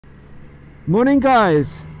Morning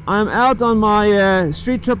guys, I'm out on my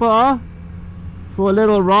Street Triple R for a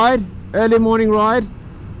little ride, early morning ride,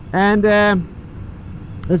 and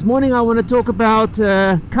this morning I want to talk about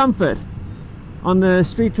comfort on the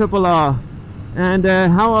Street Triple R and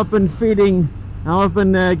how I've been feeling, how I've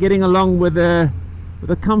been getting along with the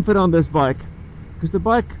comfort on this bike, because the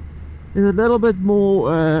bike is a little bit more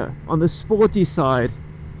on the sporty side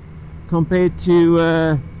compared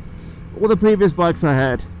to all the previous bikes I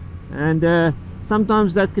had. And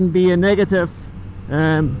sometimes that can be a negative,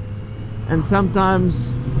 and sometimes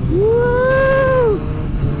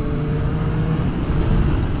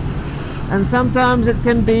it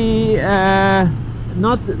can be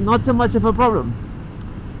not so much of a problem.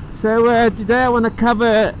 So today I want to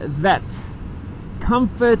cover that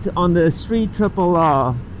comfort on the Street Triple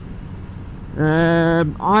R.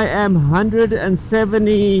 I am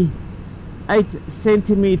 178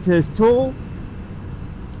 centimeters tall.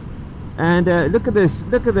 And look at this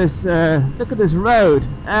road,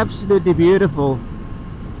 absolutely beautiful.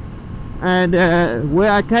 And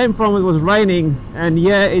where I came from, it was raining, and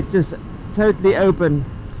yeah, it's just totally open.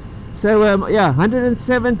 So yeah,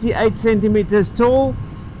 178 centimeters tall,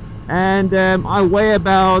 and I weigh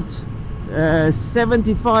about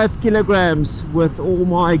 75 kilograms with all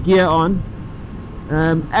my gear on.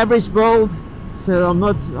 Average build, so I'm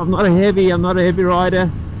not a heavy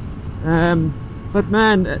rider. But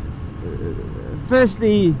man,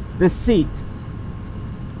 firstly, the seat.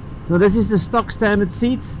 Now this is the stock standard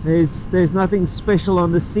seat. There's nothing special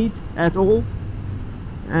on the seat at all,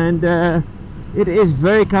 and it is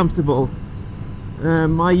very comfortable.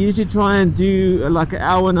 I usually try and do like an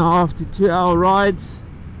hour and a half to 2 hour rides,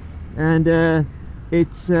 and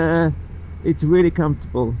it's really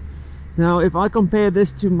comfortable. Now if I compare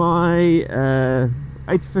this to my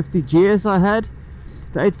 850 GS I had,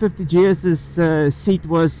 the 850 GS's seat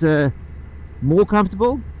was more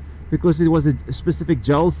comfortable because it was a specific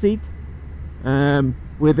gel seat,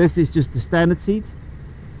 where this is just the standard seat.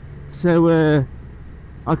 So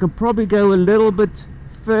I can probably go a little bit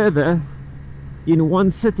further in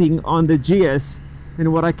one sitting on the GS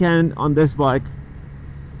than what I can on this bike,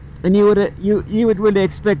 and you would really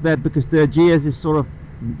expect that, because the GS is sort of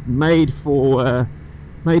made for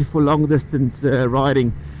long distance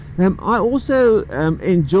riding. I also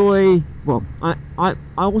enjoy, well, I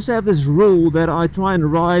also have this rule that I try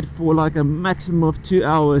and ride for like a maximum of 2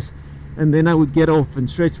 hours, and then I would get off and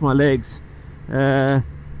stretch my legs,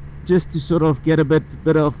 just to sort of get a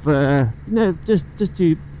bit of you know, just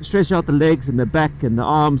to stretch out the legs and the back and the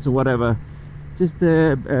arms or whatever. Just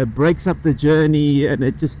breaks up the journey, and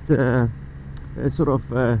it just it sort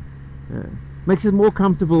of makes it more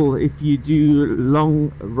comfortable if you do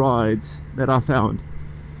long rides, that I found.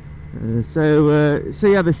 So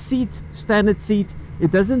yeah, the seat, standard seat, it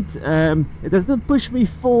doesn't push me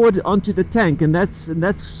forward onto the tank, and that's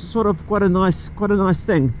sort of quite a nice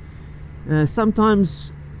thing.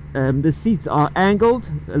 Sometimes the seats are angled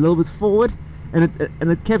a little bit forward, and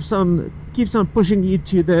it keeps on pushing you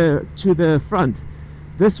to the front.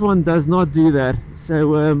 This one does not do that,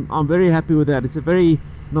 so I'm very happy with that. It's a very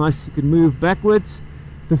nice. You can move backwards.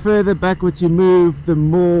 The further backwards you move, the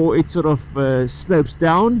more it sort of slopes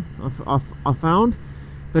down, I've found.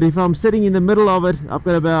 But if I'm sitting in the middle of it, I've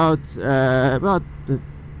got about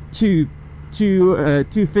two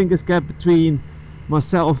fingers gap between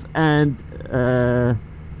myself and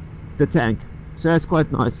the tank, so that's quite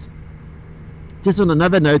nice. Just on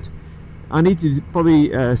another note, I need to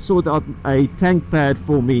probably sort out a tank pad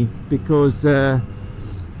for me, because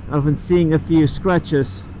I've been seeing a few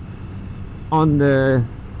scratches on the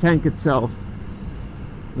tank itself.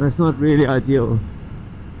 That's not really ideal.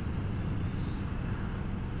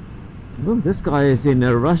 Oh, this guy is in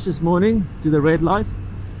a rush this morning to the red light.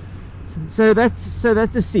 So that's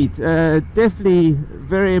the seat. Definitely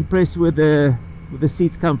very impressed with the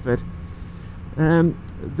seat's comfort.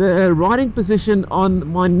 The riding position on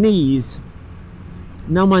my knees.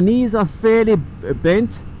 Now my knees are fairly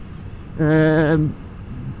bent. I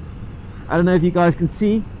don't know if you guys can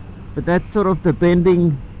see, but that's sort of the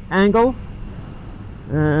bending angle.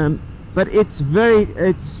 But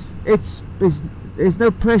there's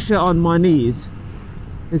no pressure on my knees.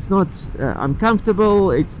 It's not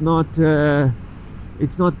uncomfortable. It's not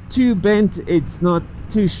too bent. It's not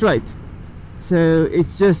too straight. So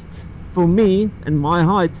it's just, for me and my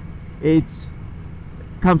height, it's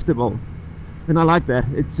comfortable, and I like that.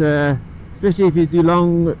 It's especially if you do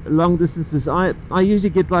long distances. I usually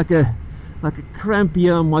get like a cramp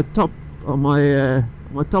here on my top of my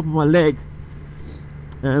leg,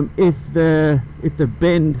 if the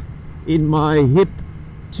bend in my hip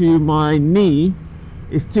to my knee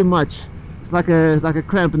is too much. it's like a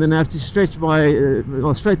cramp, and then I have to stretch my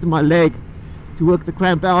or straighten my leg to work the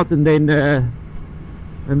cramp out, and then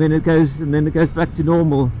it goes back to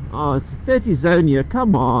normal. Oh, it's a 30 zone here,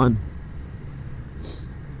 come on.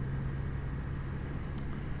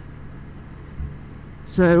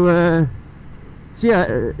 So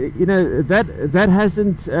yeah, you know, that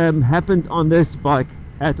hasn't happened on this bike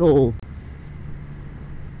at all.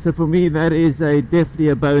 So for me, that is definitely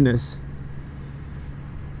a bonus.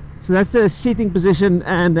 So that's the seating position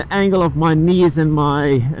and the angle of my knees and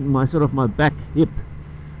my sort of my back hip.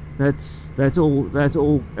 That's all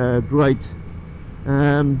great.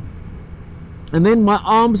 And then my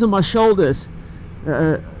arms and my shoulders.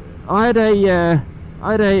 I had a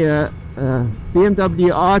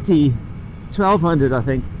BMW RT 1200, I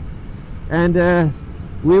think, and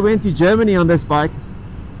we went to Germany on this bike,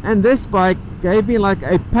 and this bike gave me like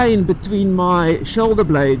a pain between my shoulder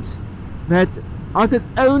blades that I could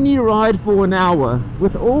only ride for an hour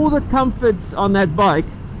with all the comforts on that bike.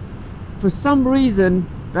 For some reason,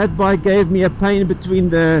 that bike gave me a pain between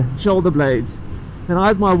the shoulder blades, and I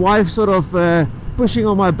had my wife sort of pushing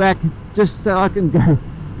on my back just so I can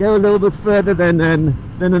go a little bit further than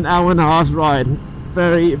an hour and a half ride.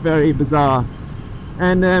 Very, very bizarre.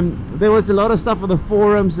 And there was a lot of stuff on the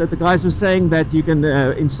forums that the guys were saying that you can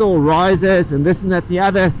install risers and this and that and the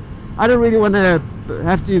other. I don't really want to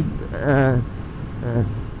have to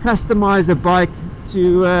customize a bike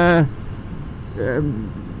to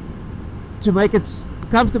make it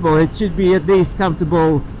comfortable. It should be at least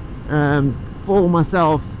comfortable for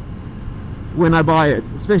myself when I buy it,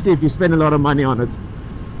 especially if you spend a lot of money on it.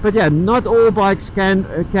 But yeah, not all bikes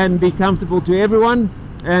can be comfortable to everyone,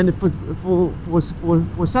 and for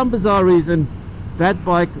some bizarre reason, that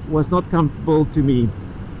bike was not comfortable to me.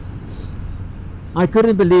 I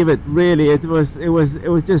couldn't believe it, really. It was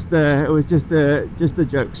just a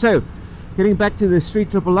joke. So, getting back to the Street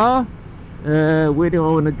Triple R, where do I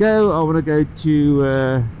want to go? I want to go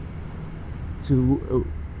to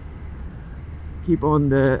keep on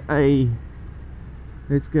the A.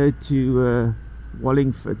 Let's go to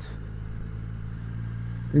Wallingford.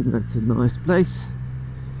 I think that's a nice place.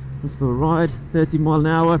 That's all right. 30 mile an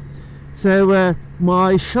hour. So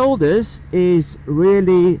my shoulders is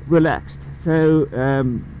really relaxed. So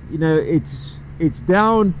you know, it's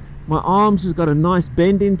down. My arms has got a nice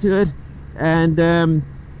bend into it, and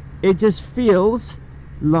it just feels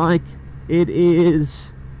like it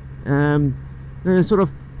is sort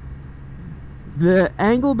of the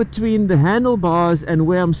angle between the handlebars and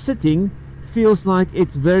where I'm sitting feels like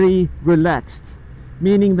it's very relaxed,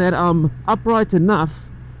 meaning that I'm upright enough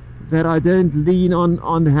that I don't lean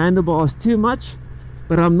on the handlebars too much,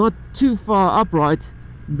 but I'm not too far upright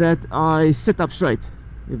that I sit up straight,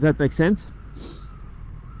 if that makes sense.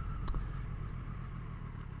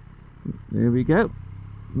 There we go.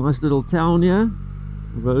 Nice little town here,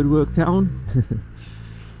 roadwork town.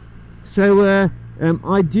 So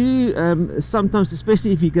I do sometimes,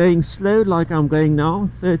 especially if you're going slow like I'm going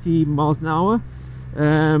now, 30 miles an hour,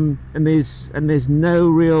 and there's no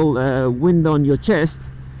real wind on your chest,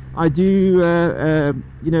 I do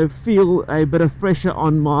you know, feel a bit of pressure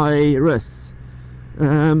on my wrists.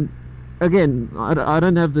 Again, I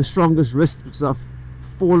don't have the strongest wrists because I've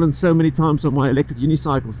fallen so many times on my electric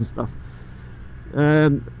unicycles and stuff,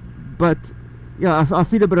 but yeah, I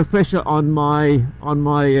feel a bit of pressure on my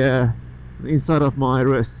inside of my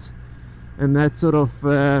wrists, and that sort of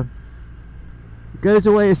goes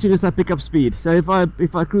away as soon as I pick up speed. So if I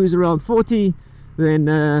cruise around 40, then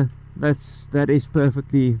that is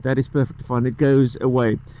perfectly fine. It goes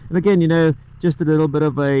away. And again, you know, just a little bit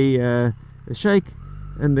of a shake,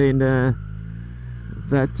 and then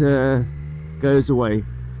that goes away.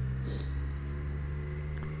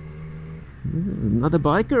 Another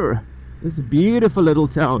biker. This is a beautiful little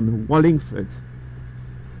town, Wallingford.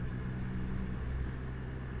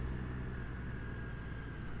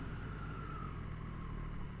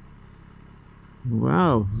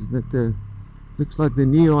 Wow, isn't that the, looks like the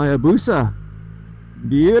new Hayabusa.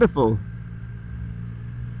 Beautiful.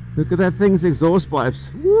 Look at that thing's exhaust pipes.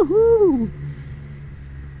 Woohoo!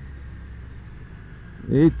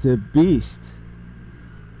 It's a beast.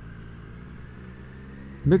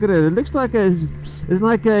 Look at it. It looks like it's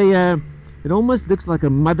like a it almost looks like a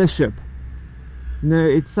mothership. You know,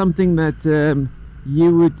 it's something that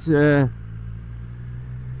you'd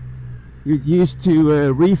use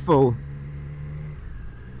to refill.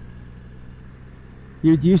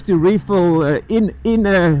 You'd used to refill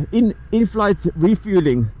in-flight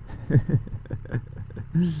refueling.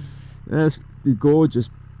 That's the gorgeous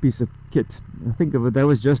piece of kit. I think of it, that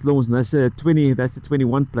was just launched, and that's a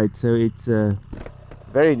 21 plate, so it's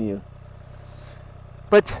very new.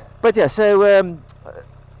 but yeah, so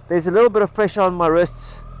there's a little bit of pressure on my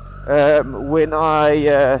wrists when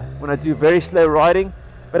I do very slow riding,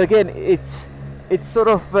 but again, it's sort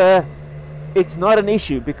of it's not an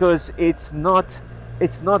issue because it's not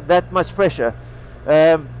that much pressure.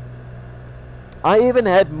 I even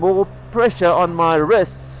had more pressure on my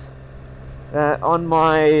wrists on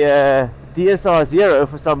my DSR Zero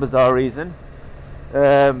for some bizarre reason,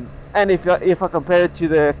 and if I compare it to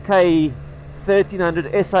the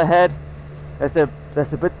K1300S I had,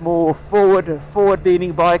 that's a bit more forward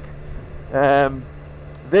leaning bike.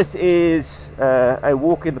 This is a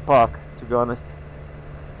walk in the park, to be honest.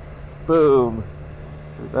 Boom,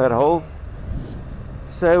 through that hole.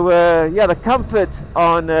 So yeah, the comfort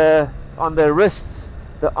on the wrists,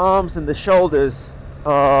 the arms and the shoulders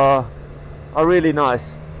are really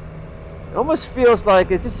nice. It almost feels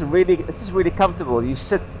like it's just really comfortable. You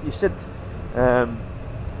sit on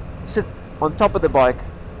top of the bike.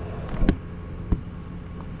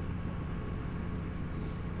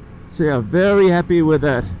 So yeah, very happy with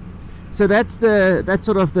that. So that's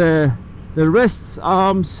sort of the wrists,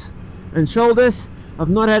 arms and shoulders. I've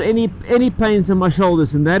not had any pains in my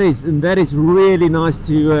shoulders, and that is really nice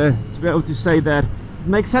to be able to say that. It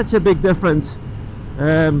makes such a big difference.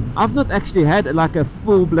 I've not actually had like a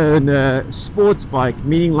full-blown sports bike,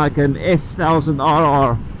 meaning like an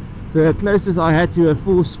S1000RR. The closest I had to a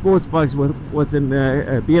full sports bike was in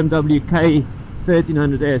a BMW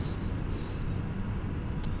K1300S.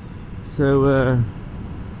 So and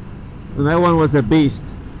that one was a beast.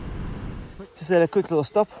 Just had a quick little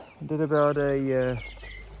stop. I did about a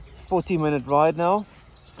 40-minute ride now,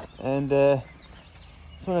 and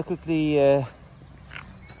just want to quickly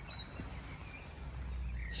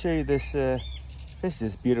show you this. This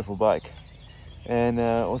is a beautiful bike, and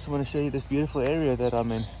also want to show you this beautiful area that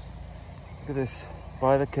I'm in. Look at this,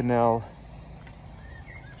 by the canal.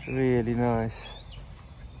 It's really nice.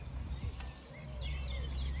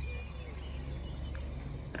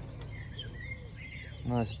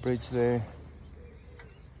 Nice bridge there.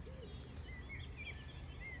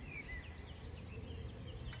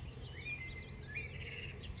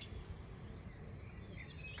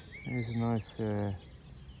 There's a nice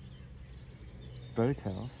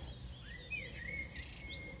boathouse.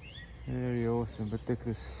 Very awesome, but look,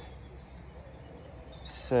 this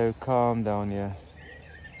so calm down here.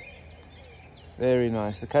 Very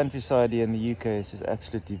nice. The countryside here in the UK is just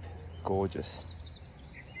absolutely gorgeous.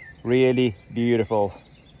 Really beautiful.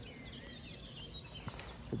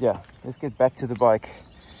 But yeah, let's get back to the bike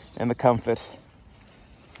and the comfort.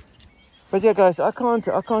 But yeah, guys, I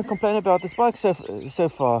can't complain about this bike so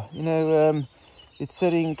far. You know, it's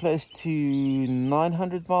sitting close to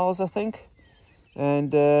 900 miles, I think,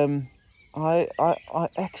 and I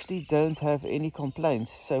actually don't have any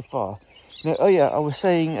complaints so far. You know, oh yeah, I was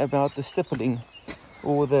saying about the stippling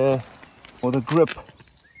or the grip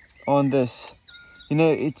on this. You know,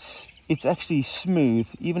 it's actually smooth.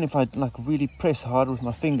 Even if I like really press hard with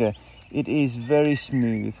my finger, it is very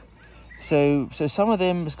smooth. So some of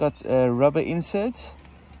them has got rubber inserts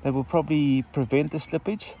that will probably prevent the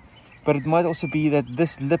slippage, but it might also be that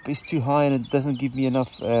this lip is too high and it doesn't give me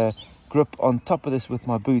enough grip on top of this with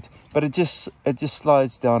my boot, but it just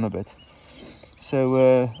slides down a bit. So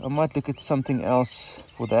I might look at something else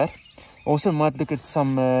for that. Also might look at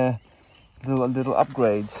some little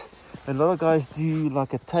upgrades. A lot of guys do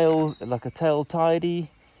like a tail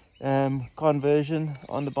tidy conversion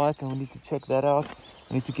on the bike, and we need to check that out.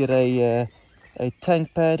 I need to get a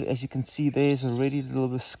tank pad. As you can see, there's already little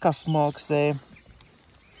bit of scuff marks there.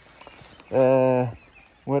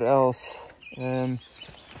 What else?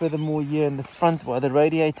 Furthermore, here in the front by the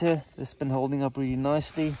radiator, this has been holding up really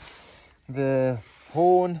nicely. The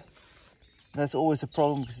horn, that's always a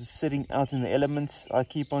problem because it's sitting out in the elements. I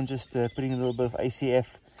keep on just putting a little bit of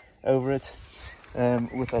ACF over it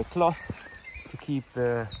with a cloth to keep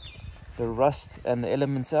the rust and the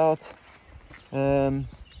elements out.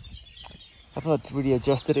 I've not really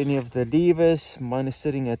adjusted any of the levers. Mine is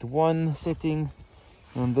sitting at 1 setting.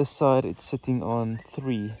 On this side it's sitting on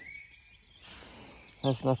 3.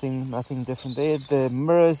 There's nothing different there. The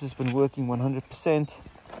mirrors has been working 100%.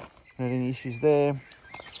 Not any issues there.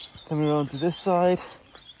 Coming around to this side.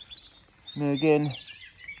 Now again,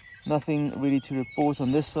 nothing really to report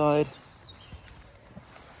on this side.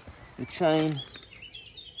 The chain,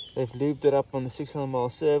 they've lubed it up on the 600 mile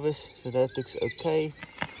service, so that looks okay.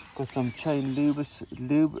 Got some chain lube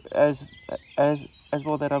as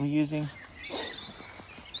well that I'm using.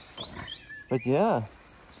 But yeah,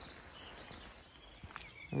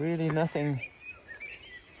 really nothing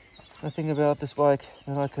Nothing about this bike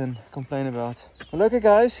that I can complain about. Well, okay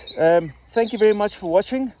guys, thank you very much for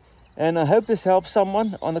watching, and I hope this helps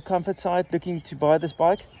someone on the comfort side looking to buy this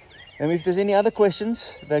bike. And if there's any other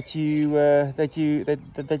questions that you want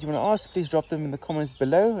to ask, please drop them in the comments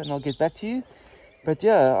below and I'll get back to you. But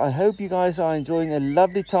yeah, I hope you guys are enjoying a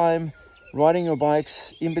lovely time riding your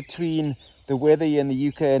bikes in between the weather here in the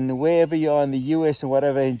UK and wherever you are in the US and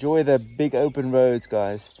whatever. Enjoy the big open roads,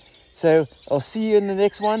 guys. So I'll see you in the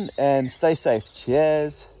next one, and stay safe.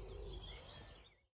 Cheers.